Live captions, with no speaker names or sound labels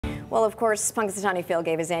Well, of course, Punxsutawney Phil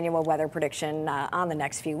gave his annual weather prediction on the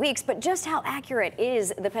next few weeks, but just how accurate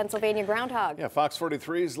is the Pennsylvania groundhog? Yeah, Fox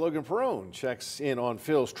 43's Logan Perrone checks in on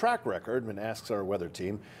Phil's track record and asks our weather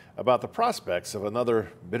team about the prospects of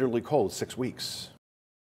another bitterly cold 6 weeks.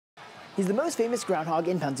 He's the most famous groundhog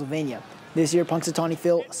in Pennsylvania. This year, Punxsutawney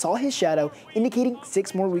Phil saw his shadow, indicating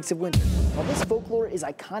 6 more weeks of winter. While this folklore is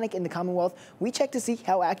iconic in the Commonwealth, we check to see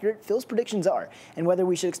how accurate Phil's predictions are and whether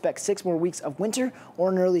we should expect 6 more weeks of winter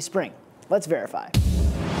or an early spring. Let's verify.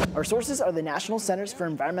 Our sources are the National Centers for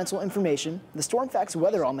Environmental Information, the Storm Facts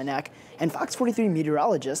Weather Almanac, and Fox 43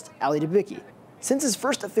 meteorologist Ali Debicki. Since his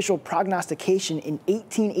first official prognostication in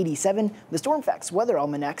 1887, the Storm Facts Weather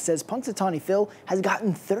Almanac says Punxsutawney Phil has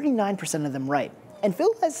gotten 39% of them right. And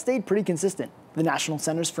Phil has stayed pretty consistent. The National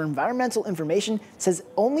Centers for Environmental Information says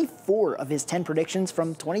only 4 of his 10 predictions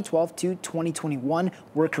from 2012 to 2021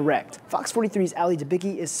 were correct. Fox 43's Ali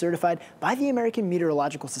Debicki is certified by the American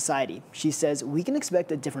Meteorological Society. She says we can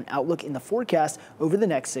expect a different outlook in the forecast over the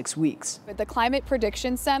next 6 weeks. The Climate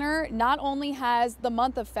Prediction Center not only has the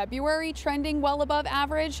month of February trending well above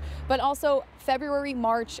average, but also February,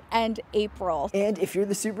 March, and April. And if you're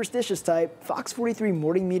the superstitious type, Fox 43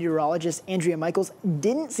 morning meteorologist Andrea Michaels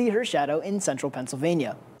didn't see her shadow in central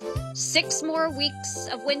Pennsylvania. 6 more weeks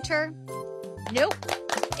of winter? Nope.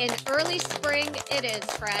 In early spring it is,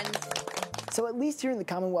 friends. So at least here in the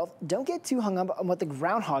Commonwealth, don't get too hung up on what the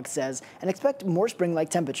groundhog says and expect more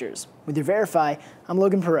spring-like temperatures. With your Verify, I'm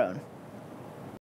Logan Perrone.